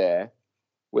Sunday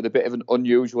with a bit of an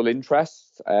unusual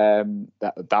interest.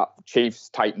 That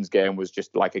Chiefs-Titans game was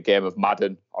just like a game of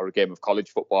Madden or a game of college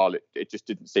football. It just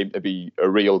didn't seem to be a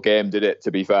real game, did it,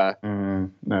 to be fair? No,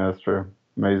 that's true.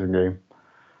 Amazing game.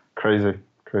 Crazy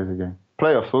game.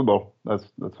 Playoff football, that's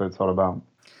what it's all about.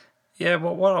 Yeah,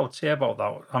 well, what I would say about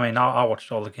that, I mean, I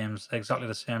watched all the games exactly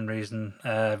the same reason.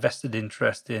 Vested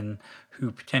interest in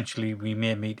who potentially we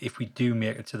may meet if we do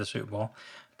make it to the Super Bowl.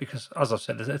 Because, as I've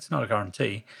said, it's not a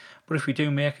guarantee. But if we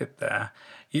do make it there,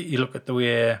 you look at the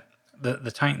way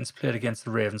the Titans played against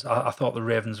the Ravens. I thought the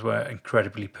Ravens were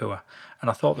incredibly poor. And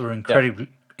I thought they were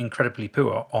incredibly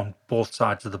poor on both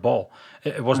sides of the ball.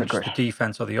 It wasn't just the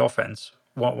defense or the offense,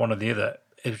 one or the other.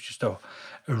 It was just a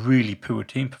really poor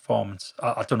team performance.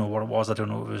 I don't know what it was. I don't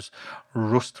know if it was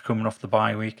rust coming off the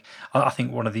bye week. I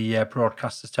think one of the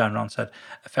broadcasters turned around and said,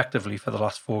 effectively, for the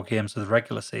last 4 games of the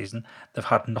regular season, they've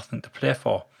had nothing to play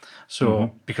for.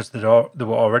 So, because they were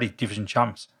already division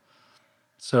champs.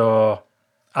 So,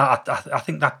 I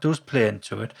think that does play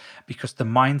into it, because the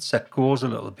mindset goes a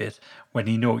little bit when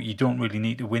you know you don't really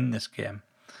need to win this game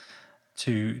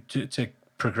to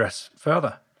progress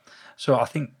further. So, I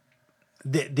think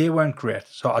they weren't great.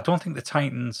 So I don't think the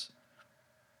Titans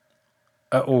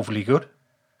are overly good.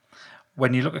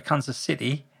 When you look at Kansas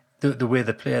City, the way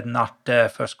they played in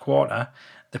that first quarter,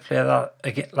 they play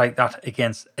that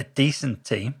against a decent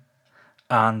team,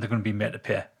 and they're going to be made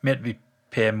to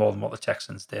pay more than what the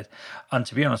Texans did. And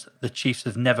to be honest, the Chiefs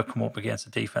have never come up against a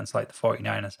defense like the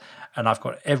 49ers. And I've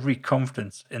got every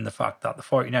confidence in the fact that the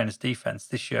 49ers defense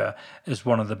this year is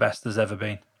one of the best there's ever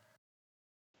been.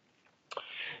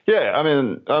 Yeah, I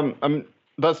mean,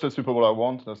 that's the Super Bowl I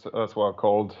want. That's what I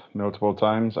called multiple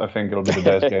times. I think it'll be the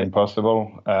best game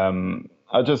possible.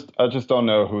 I just don't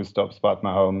know who stops Pat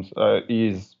Mahomes.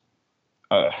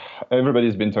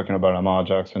 Everybody's been talking about Lamar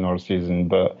Jackson all season,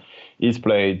 but he's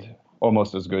played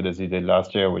almost as good as he did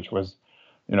last year, which was,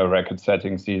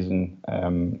 record-setting season.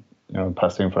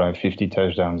 Passing for like 50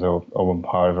 touchdowns or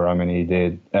however how many he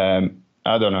did. I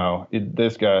don't know.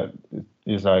 This guy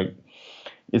is like.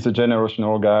 He's a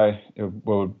generational guy.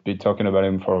 We'll be talking about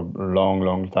him for a long,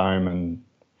 long time, and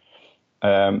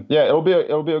it'll be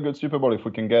a good Super Bowl if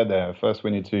we can get there. First,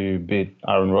 we need to beat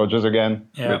Aaron Rodgers again,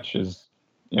 which is,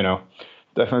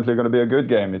 definitely going to be a good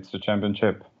game. It's the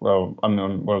championship. Well,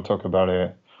 we'll talk about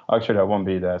it. Actually, I won't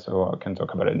be there, so I can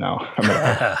talk about it now.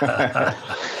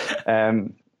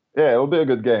 It'll be a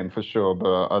good game for sure.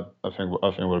 But I think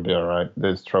we'll be all right.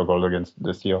 They struggled against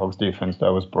the Seahawks defense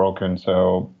that was broken,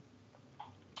 so.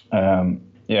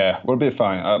 We'll be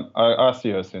fine. I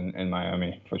see us in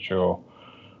Miami for sure.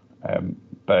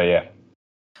 But yeah.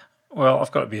 Well,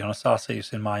 I've got to be honest. I see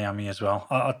us in Miami as well.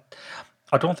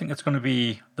 I don't think it's going to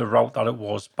be the route that it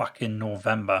was back in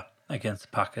November against the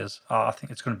Packers. I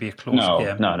think it's going to be a close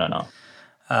game. No.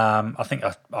 I think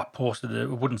I posted it.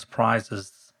 It wouldn't surprise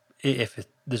us if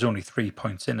there's only 3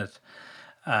 points in it.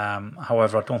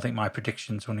 However, I don't think my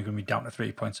prediction's only going to be down to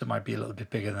 3 points. It might be a little bit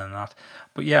bigger than that.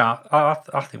 But yeah,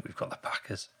 I think we've got the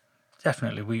Packers.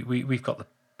 Definitely, we've got the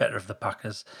better of the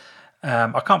Packers.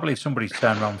 I can't believe somebody's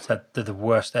turned around and said they're the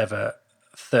worst ever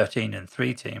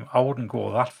 13-3 team. I wouldn't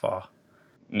go that far.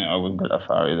 No, I wouldn't go that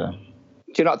far either.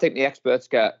 Do you not think the experts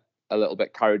get a little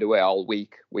bit carried away all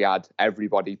week? We had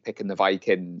everybody picking the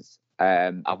Vikings.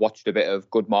 I watched a bit of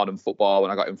Good Morning Football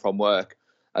when I got in from work,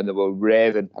 and they were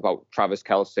raving about Travis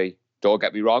Kelce. Don't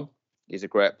get me wrong, he's a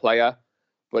great player.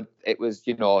 But it was,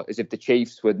 as if the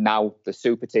Chiefs were now the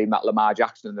super team that Lamar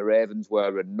Jackson and the Ravens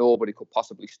were, and nobody could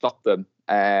possibly stop them.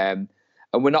 And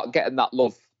we're not getting that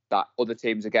love that other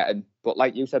teams are getting. But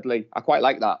like you said, Lee, I quite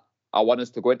like that. I want us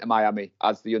to go into Miami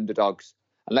as the underdogs.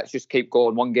 And let's just keep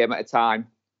going one game at a time,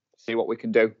 see what we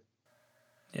can do.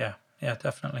 Yeah,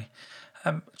 definitely.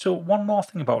 So one more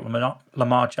thing about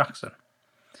Lamar Jackson.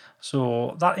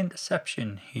 So that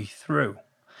interception he threw,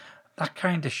 that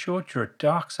kind of showed you a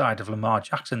dark side of Lamar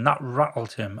Jackson. That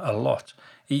rattled him a lot.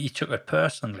 He took it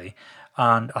personally.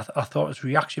 And I thought his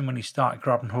reaction when he started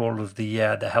grabbing hold of the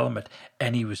helmet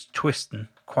and he was twisting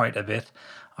quite a bit,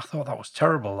 I thought that was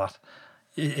terrible. That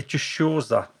it just shows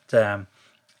that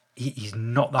he's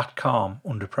not that calm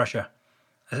under pressure,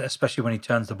 especially when he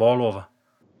turns the ball over.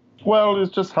 Well,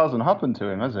 it just hasn't happened to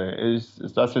him, has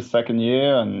it? That's his second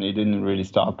year, and he didn't really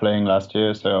start playing last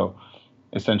year. So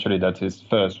essentially, that's his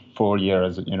first full year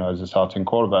as a starting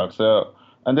quarterback. So,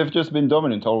 and they've just been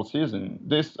dominant all season.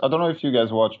 I don't know if you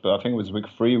guys watched, but I think it was week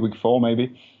 3, week 4,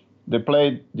 maybe. They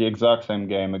played the exact same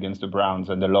game against the Browns,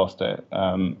 and they lost it.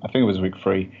 I think it was week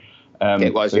 3.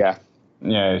 It was, yeah.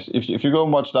 Yeah, if you go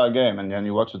and watch that game, and then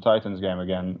you watch the Titans game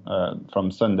again from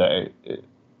Saturday,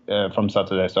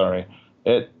 sorry.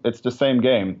 it's the same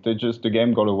game. The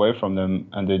game got away from them,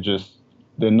 and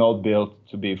they're not built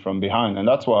to be from behind, and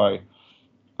that's why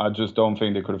I just don't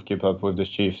think they could have kept up with the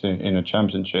Chiefs in a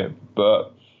championship.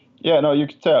 But yeah, no, you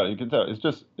can tell.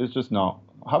 It's just not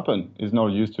happen. He's not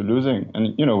used to losing,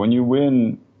 and when you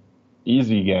win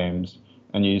easy games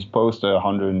and you post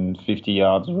 150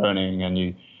 yards running, and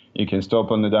you can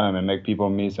stop on the dime and make people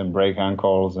miss and break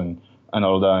ankles and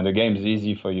all that, and the game's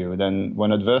easy for you. Then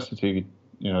when adversity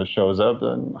shows up,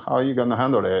 then how are you going to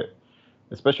handle it?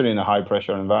 Especially in a high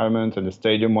pressure environment, and the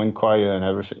stadium went quiet and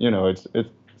everything.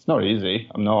 It's not easy.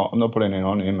 I'm not putting it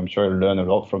on him. I'm sure he'll learn a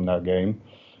lot from that game,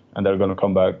 and they're going to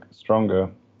come back stronger.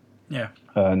 Yeah.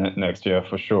 Next year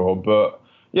for sure. But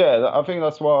yeah, I think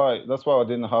that's why I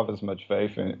didn't have as much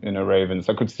faith in the Ravens.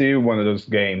 I could see one of those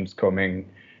games coming.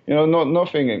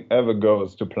 Nothing ever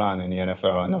goes to plan in the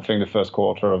NFL, and I think the first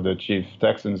quarter of the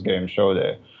Chiefs-Texans game showed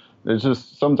it. There's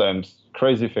just sometimes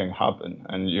crazy things happen,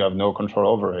 and you have no control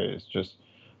over it. It's just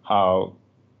how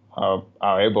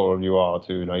able you are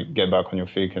to get back on your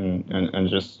feet and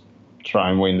just try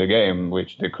and win the game,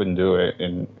 which they couldn't do it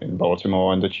in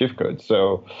Baltimore, and the Chiefs could.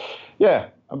 So, yeah,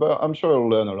 but I'm sure he'll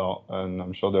learn a lot, and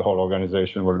I'm sure the whole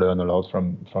organization will learn a lot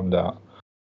from that.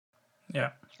 Yeah.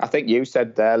 I think you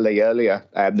said there, Lee, earlier,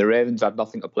 the Ravens had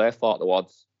nothing to play for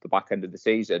towards the back end of the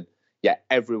season. Yet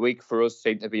every week for us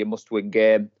seemed to be a must-win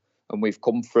game, and we've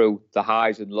come through the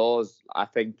highs and lows. I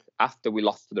think after we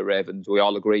lost to the Ravens, we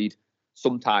all agreed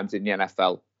sometimes in the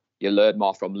NFL, you learn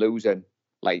more from losing.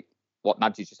 Like what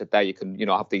Nadji just said there, you can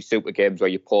have these super games where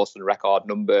you're posting record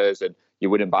numbers and you're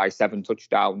winning by 7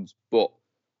 touchdowns. But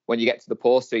when you get to the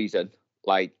postseason,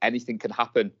 anything can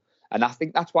happen. And I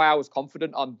think that's why I was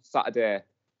confident on Saturday.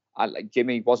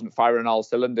 Jimmy wasn't firing all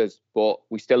cylinders, but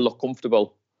we still look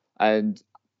comfortable. And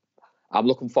I'm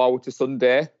looking forward to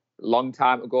Sunday. Long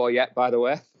time ago yet, by the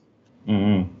way.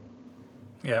 Mm-hmm.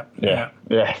 Yeah.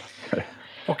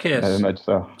 Okay, very much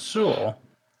so. So,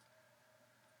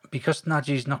 because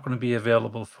Nadji's not going to be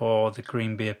available for the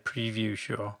Green Bay preview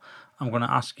show, I'm going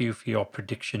to ask you for your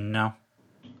prediction now.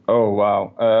 Oh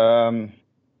wow,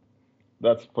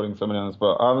 that's putting somebody on the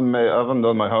spot. I haven't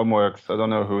done my homework, so I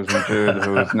don't know who's injured,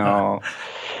 who's not.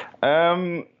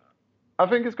 I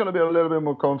think it's going to be a little bit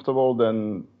more comfortable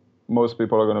than most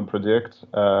people are going to predict.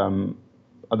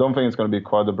 I don't think it's going to be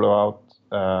quite the blowout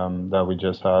that we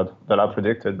just had, that I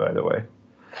predicted, by the way.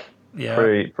 Yeah.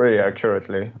 Pretty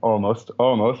accurately, almost.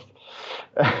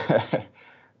 Quite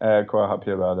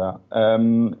happy about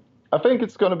that. I think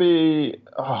it's going to be.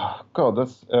 Oh God,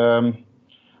 that's.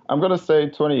 I'm going to say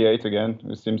 28 again.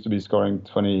 It seems to be scoring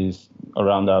 20s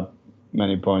around that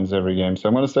many points every game. So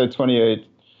I'm going to say 28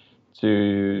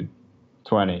 to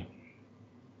 20.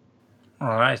 All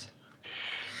right.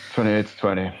 28 to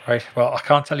 20. Right. Well, I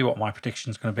can't tell you what my prediction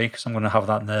is going to be because I'm going to have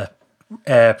that in the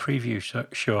preview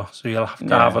show. So you'll have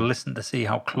to have a listen to see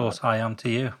how close I am to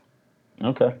you.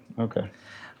 Okay.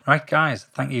 Right, guys.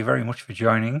 Thank you very much for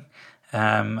joining.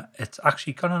 It's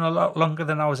actually gone on a lot longer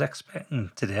than I was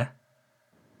expecting today.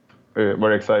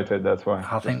 We're excited, that's why.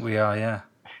 I think we are, yeah.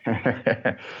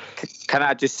 Can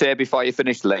I just say before you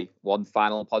finish, Lee, one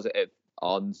final positive?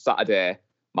 On Saturday,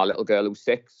 my little girl who's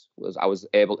 6, I was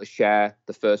able to share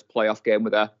the first playoff game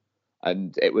with her,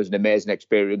 and it was an amazing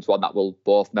experience, one that we'll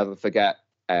both never forget.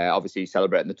 Obviously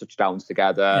celebrating the touchdowns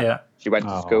together. Yeah. She went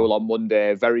to school on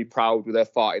Monday, very proud with her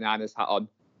 49ers hat on,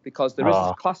 because there is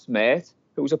a classmate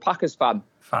who was a Packers fan.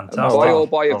 Fantastic. And boy, oh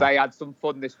boy, have they had some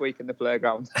fun this week in the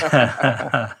playground.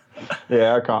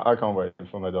 Yeah, I can't wait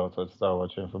for my daughter to start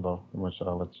watching football. We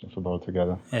start watching football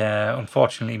together. Yeah,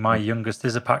 unfortunately, my youngest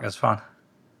is a Packers fan.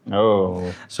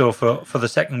 Oh. So for the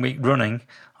second week running,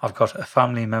 I've got a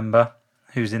family member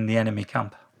who's in the enemy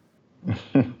camp.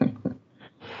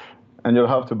 And you'll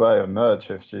have to buy a merch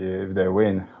if they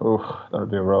win. Oh, that'll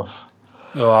be rough.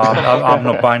 Oh, I'm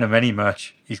not buying him any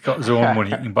merch. He's got his own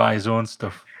money. He can buy his own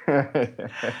stuff.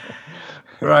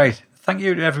 Right. Thank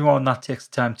you to everyone that takes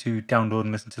the time to download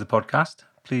and listen to the podcast.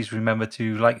 Please remember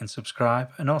to like and subscribe,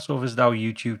 and also visit our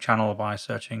YouTube channel by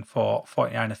searching for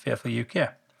 49er Faithful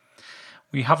UK.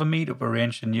 We have a meetup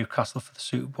arranged in Newcastle for the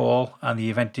Super Bowl, and the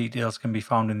event details can be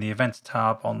found in the events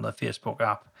tab on the Facebook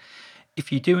app.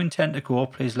 If you do intend to go,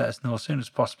 please let us know as soon as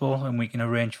possible, and we can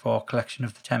arrange for a collection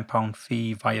of the £10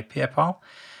 fee via PayPal.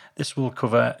 This will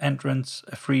cover entrance,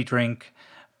 a free drink,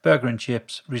 burger and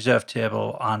chips, reserved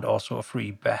table, and also a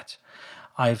free bet.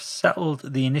 I've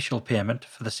settled the initial payment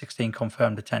for the 16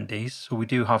 confirmed attendees, so we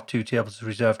do have 2 tables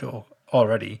reserved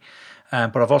already.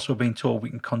 But I've also been told we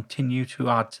can continue to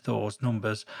add to those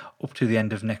numbers up to the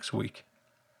end of next week.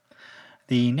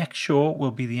 The next show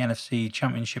will be the NFC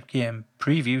Championship game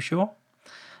preview show.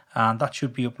 and that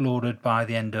should be uploaded by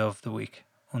the end of the week.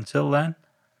 Until then,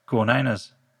 go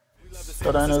Niners.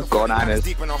 Go Niners. Go Niners.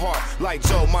 Deep in the heart, like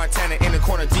Joe Montana in the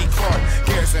corner, D. Clark.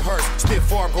 Garrison Hurst, stiff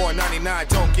farm going 99.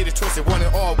 Don't get it twisted, one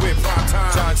and all with prime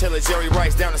time. John Taylor, Jerry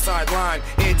Rice down the sideline.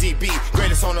 NDB,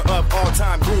 greatest owner of all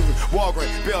time. Gruden,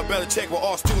 Walgren, Bill Belichick, were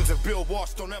all students of Bill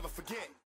Walsh. Don't ever forget.